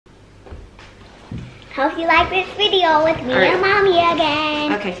Hope you like this video with me and Mommy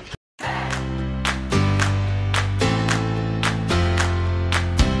again. Okay.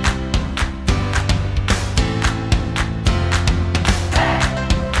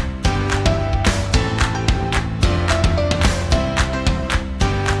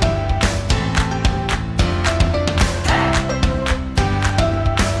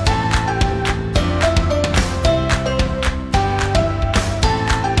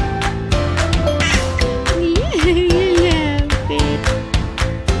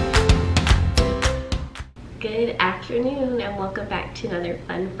 Good afternoon and welcome back to another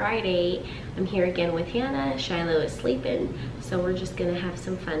fun Friday. I'm here again with Hannah. Shiloh is sleeping, so we're just gonna have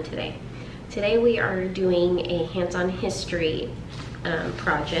some fun today. Today we are doing a hands-on history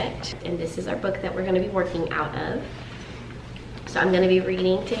project, and this is our book that we're gonna be working out of. So I'm gonna be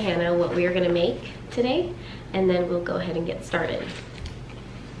reading to Hannah what we are gonna make today, and then we'll go ahead and get started.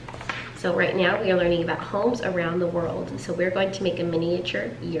 So right now we are learning about homes around the world. So we're going to make a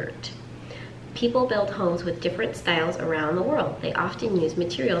miniature yurt. People build homes with different styles around the world. They often use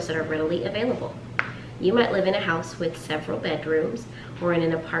materials that are readily available. You might live in a house with several bedrooms or in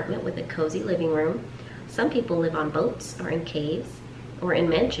an apartment with a cozy living room. Some people live on boats or in caves or in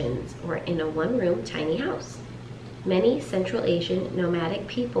mansions or in a one-room tiny house. Many Central Asian nomadic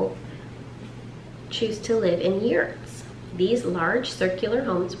people choose to live in yurts. These large circular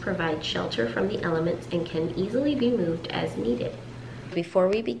homes provide shelter from the elements and can easily be moved as needed. Before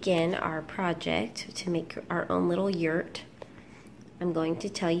we begin our project to make our own little yurt, I'm going to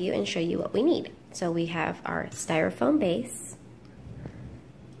tell you and show you what we need. So we have our styrofoam base,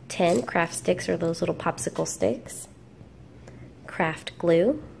 10 craft sticks or those little popsicle sticks, craft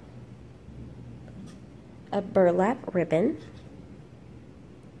glue, a burlap ribbon,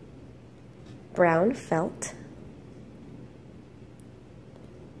 brown felt,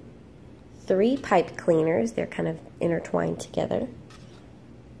 3 pipe cleaners, they're kind of intertwined together,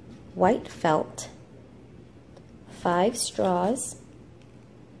 white felt, 5 straws,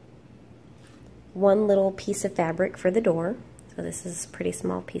 1 little piece of fabric for the door. So this is a pretty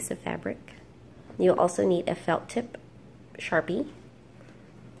small piece of fabric. You'll also need a felt tip Sharpie,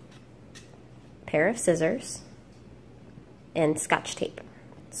 pair of scissors, and Scotch tape.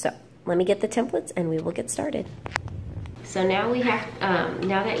 So let me get the templates and we will get started. So now we have,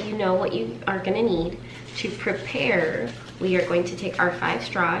 now that you know what you are going to need to prepare, we are going to take our 5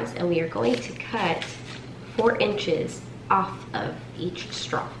 straws and we are going to cut 4 inches off of each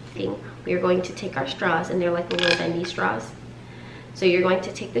straw. We are going to take our straws, and they're like the little bendy straws. So you're going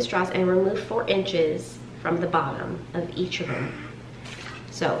to take the straws and remove 4 inches from the bottom of each of them.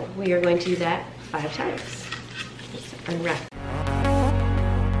 So we are going to do that 5 times. Let's unwrap.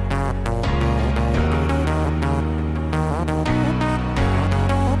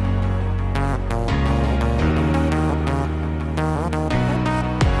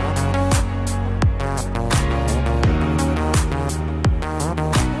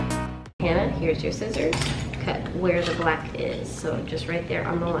 Here's your scissors, cut where the black is, so just right there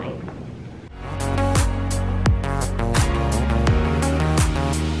on the line.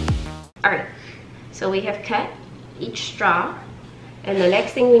 Alright, so we have cut each straw, and the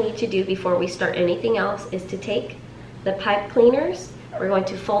next thing we need to do before we start anything else is to take the pipe cleaners, we're going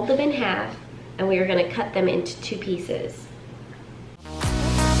to fold them in half, and we are going to cut them into 2 pieces.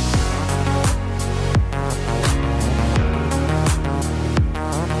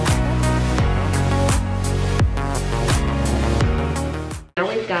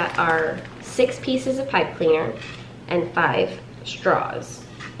 Got our 6 pieces of pipe cleaner and 5 straws.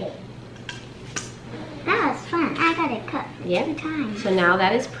 That was fun. I got it cut 2 times. So now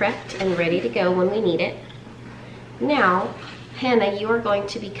that is prepped and ready to go when we need it. Now, Hannah, you are going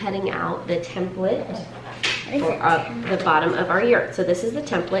to be cutting out the template for the bottom of our yurt. So this is the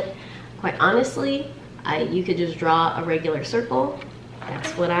template. Quite honestly, you could just draw a regular circle.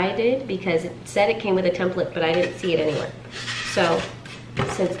 That's what I did because it said it came with a template, but I didn't see it anywhere. So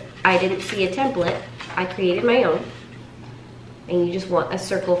since I didn't see a template, I created my own. And you just want a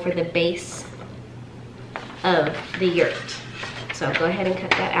circle for the base of the yurt. So go ahead and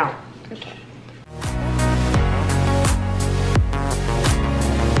cut that out. Okay.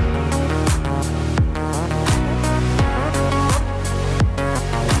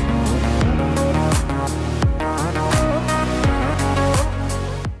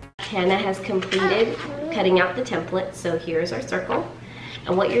 Hannah has completed cutting out the template, so here's our circle.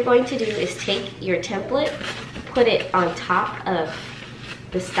 And what you're going to do is take your template, put it on top of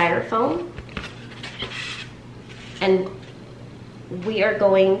the styrofoam, and we are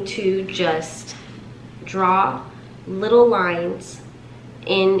going to just draw little lines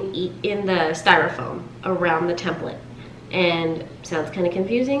in the styrofoam around the template. And sounds kind of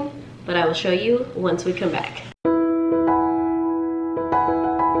confusing, but I will show you once we come back.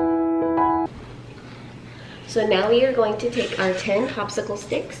 So now we are going to take our 10 popsicle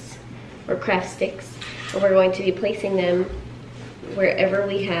sticks or craft sticks, and we're going to be placing them wherever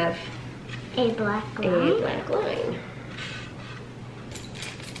we have a black line.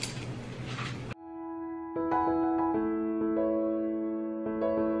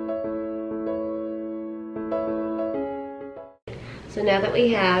 So now that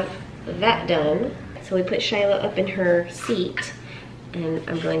we have that done, so we put Shiloh up in her seat, and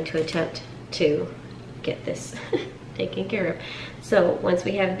I'm going to attempt to get this taken care of. So once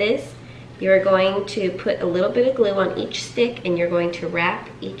we have this, you're going to put a little bit of glue on each stick, and you're going to wrap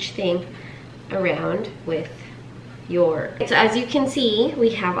each thing around with your... So as you can see,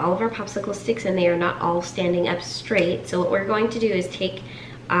 we have all of our popsicle sticks, and they are not all standing up straight. So what we're going to do is take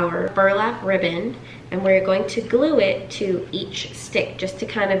our burlap ribbon, and we're going to glue it to each stick just to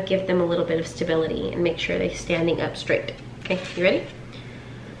kind of give them a little bit of stability and make sure they're standing up straight. Okay, you ready?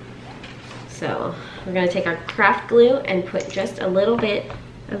 So we're going to take our craft glue and put just a little bit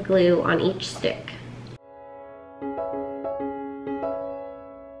of glue on each stick.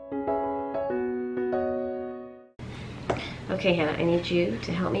 Okay, Hannah, I need you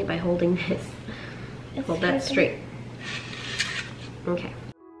to help me by holding this. Hold that straight. Okay.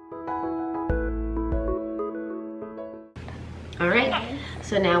 All right,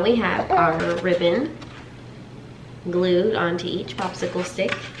 so now we have our ribbon glued onto each popsicle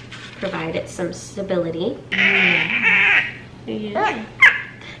stick, provide it some stability. Yeah.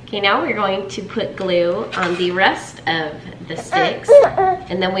 Okay, now we're going to put glue on the rest of the sticks,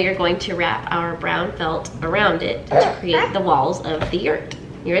 and then we are going to wrap our brown felt around it to create the walls of the yurt.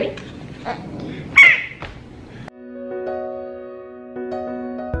 You ready?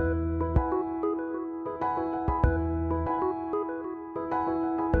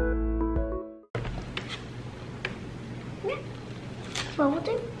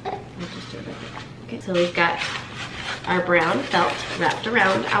 Okay, so we've got our brown felt wrapped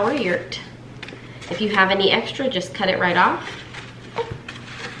around our yurt. If you have any extra, just cut it right off.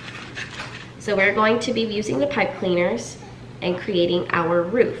 So we're going to be using the pipe cleaners and creating our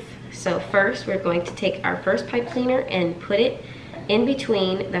roof. So first, we're going to take our first pipe cleaner and put it in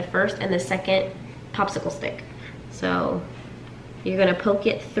between the first and the second popsicle stick. So you're going to poke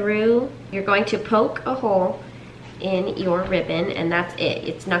it through. You're going to poke a hole in your ribbon, and that's it.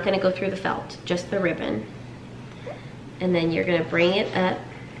 It's not going to go through the felt, just the ribbon. And then you're going to bring it up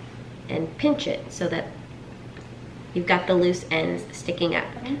and pinch it so that you've got the loose ends sticking up.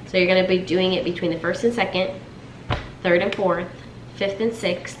 So you're going to be doing it between the first and second, third and fourth, fifth and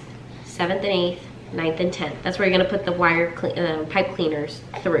sixth, seventh and eighth, ninth and 10th. That's where you're going to put the pipe cleaners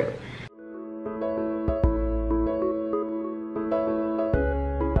through.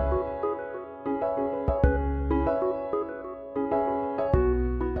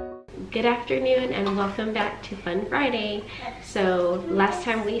 Good afternoon and welcome back to Fun Friday. So last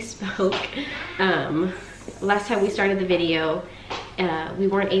time we spoke, last time we started the video, we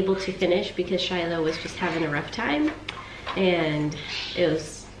weren't able to finish because Shiloh was just having a rough time, and it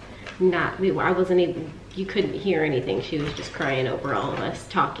was not, I wasn't able, you couldn't hear anything. She was just crying over all of us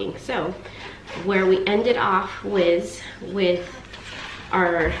talking. So where we ended off was with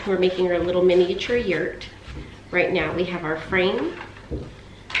we're making our little miniature yurt. Right now we have our frame,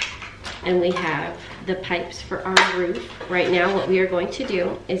 and we have the pipes for our roof. Right now what we are going to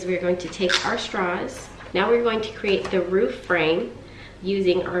do is we're going to take our straws. Now we're going to create the roof frame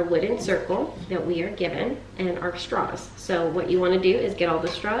using our wooden circle that we are given and our straws. So what you want to do is get all the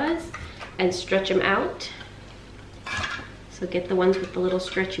straws and stretch them out. So get the ones with the little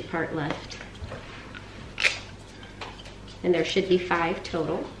stretchy part left. And there should be 5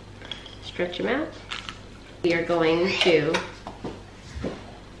 total. Stretch them out. We are going to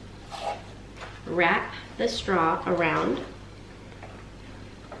wrap the straw around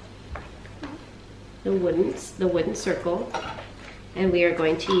the wooden circle, and we are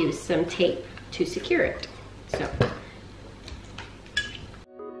going to use some tape to secure it. So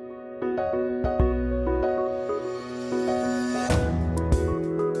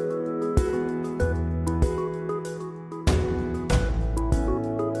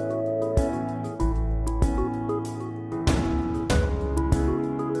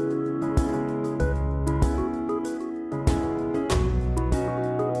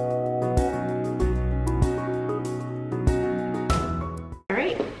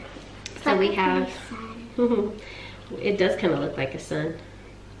we have, it does kind of look like a sun.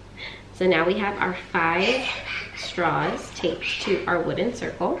 So now we have our 5 straws taped to our wooden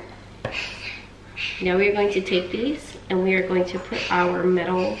circle. Now we are going to take these and we are going to put our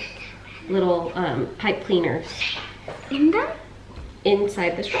metal little pipe cleaners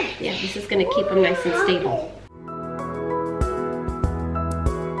inside the straw. Yeah, this is going to keep them nice and stable.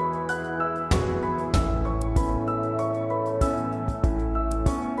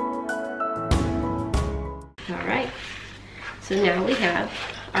 All right, so now we have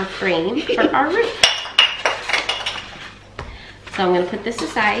our frame for our roof. So I'm going to put this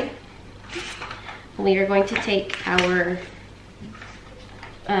aside. We are going to take our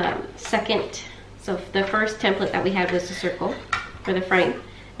so the first template that we had was a circle for the frame,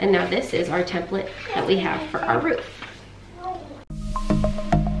 and now this is our template that we have for our roof.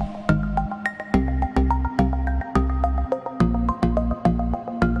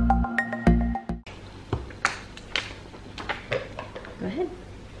 Go ahead,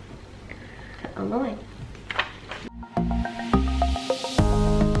 cut on the line.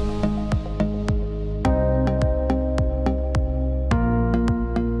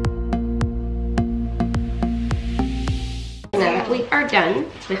 Now that we are done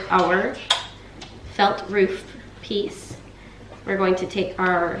with our felt roof piece, we're going to take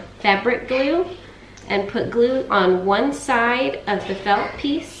our fabric glue and put glue on one side of the felt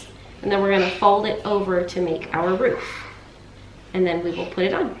piece, and then we're going to fold it over to make our roof. And then we will put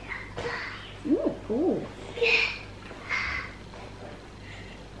it on. Ooh, cool.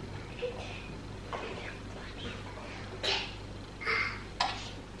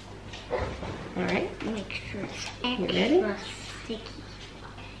 All right. Make sure it's ready? extra sticky.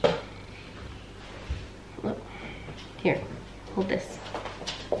 Oh, here, hold this.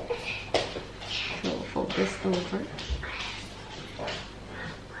 So we'll fold this over.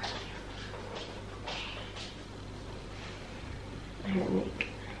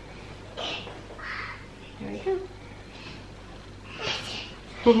 There we go.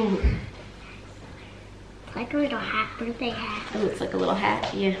 It's like a little hat, birthday hat. Oh, it's like a little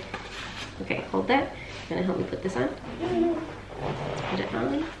hat, yeah. Okay, hold that. Gonna help me put this on. Put it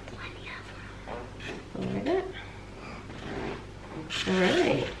on. Like that. All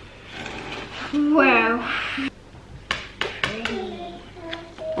right. Wow.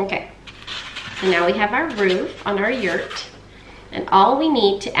 Okay. So now we have our roof on our yurt, and all we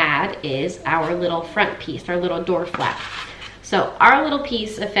need to add is our little front piece, our little door flap. So our little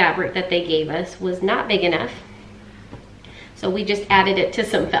piece of fabric that they gave us was not big enough, so we just added it to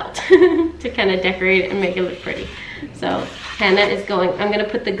some felt to kind of decorate it and make it look pretty. So Hannah is I'm gonna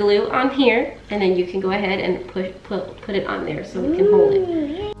put the glue on here, and then you can go ahead and put it on there so we can hold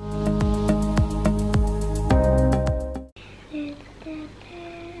it.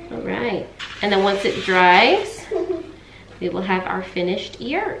 All right, and then once it dries, we will have our finished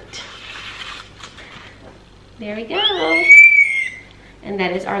yurt. There we go. And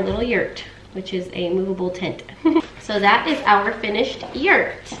that is our little yurt, which is a movable tent. So that is our finished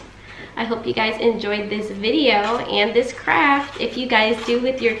yurt. I hope you guys enjoyed this video and this craft. If you guys do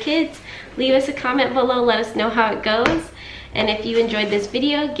with your kids, leave us a comment below, let us know how it goes. And if you enjoyed this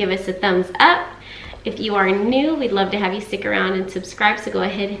video, give us a thumbs up. If you are new, we'd love to have you stick around and subscribe, so go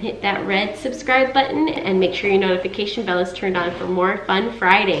ahead and hit that red subscribe button and make sure your notification bell is turned on for more fun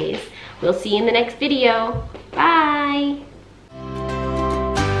Fridays. We'll see you in the next video. Bye!